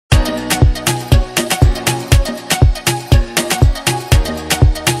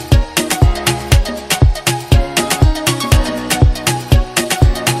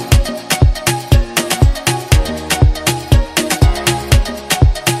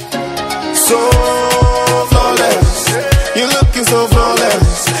so flawless. You're looking so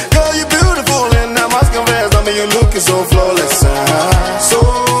flawless. Girl, you're beautiful and I must confess, I mean you're looking so flawless. So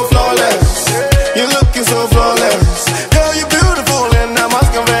flawless. You're looking so flawless. Girl, you're beautiful and I must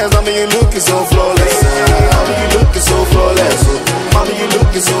confess, I mean you're looking so flawless. Mommy, you looking so flawless. Mommy, you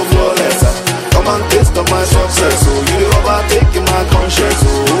looking so flawless. Come and taste of my success. You overtaking my conscience.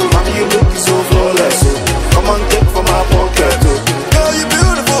 Mommy, you looking so flawless. Come and take from my pocket. Girl, you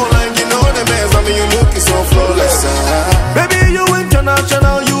beautiful and you know the best. I mean you looking so flawless. Baby, you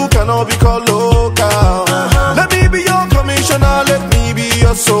international, you cannot be called local. Let me be your commissioner, let me be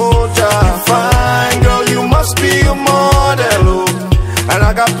your soldier. Fine girl, you must be a model. And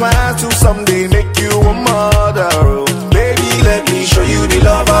I got plans to someday make you a mother. Baby, let me show you the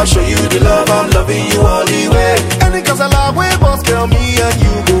love, I'll show you the love. I'm loving you all the way. And because I love way, boss, girl, me and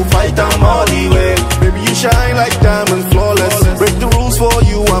you go fight them all the way. Baby, you shine like diamond, flawless. Break the rules for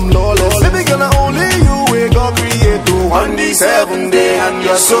you, I'm lawless. Baby, gonna only you, we gon' create to 1D7 day. And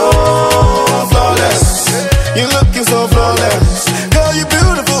you're so flawless. You're looking so flawless. Girl, you're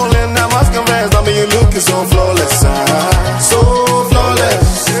beautiful and I must confess, I mean you're looking so flawless. So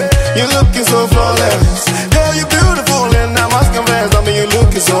flawless. You're looking so flawless. Girl, you're beautiful and I must confess, I mean you're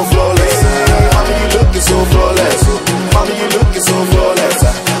looking so flawless. Mommy, you looking so flawless. Mommy, you looking so flawless.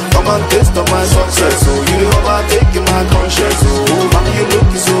 Come and taste of my success. You overtaking my conscience. Mommy, you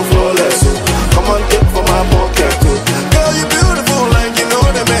looking so flawless. Come and take from my pocket. Girl, you're beautiful and you know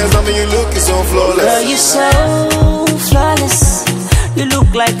the best, I mean you're looking so flawless. Girl, you're so flawless. You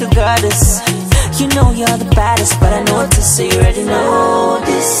look like a goddess. You know you're the baddest, but I notice so you already know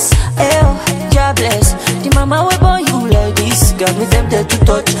this. Ew, jobless. The mama will born you like this. Got me tempted to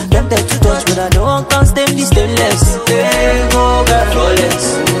touch, but I don't can't stand this stainless. Hey, go girl, flawless.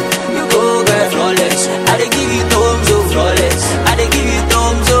 You go girl, flawless. I dey give you thumbs up, flawless. I dey give you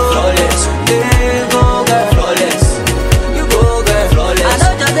thumbs up, flawless. Hey, go girl, flawless. You go girl, flawless. I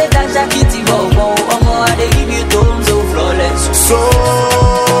know just a dash a kitty bobo. I dey give you thumbs up, flawless. So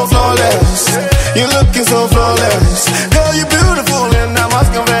flawless. You're looking so flawless. Girl, you're beautiful and I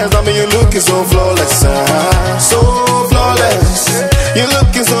must confess, I mean you're looking so flawless. So flawless. You're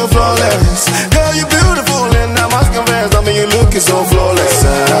looking so flawless. Girl, you're beautiful and I must confess, I mean you're looking so flawless.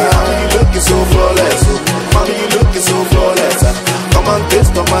 Mommy, you looking so flawless. Mommy, you looking so flawless. Come and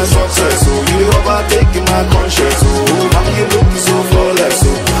taste of my success. You overtaking my conscience. Mommy, you looking so flawless.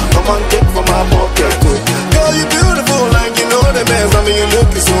 Come and take from my pocket. Girl, you're beautiful and you know the best, I mean you're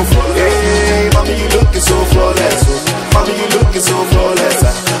looking so flawless. Mommy, you looking so flawless. Mommy, you looking so flawless.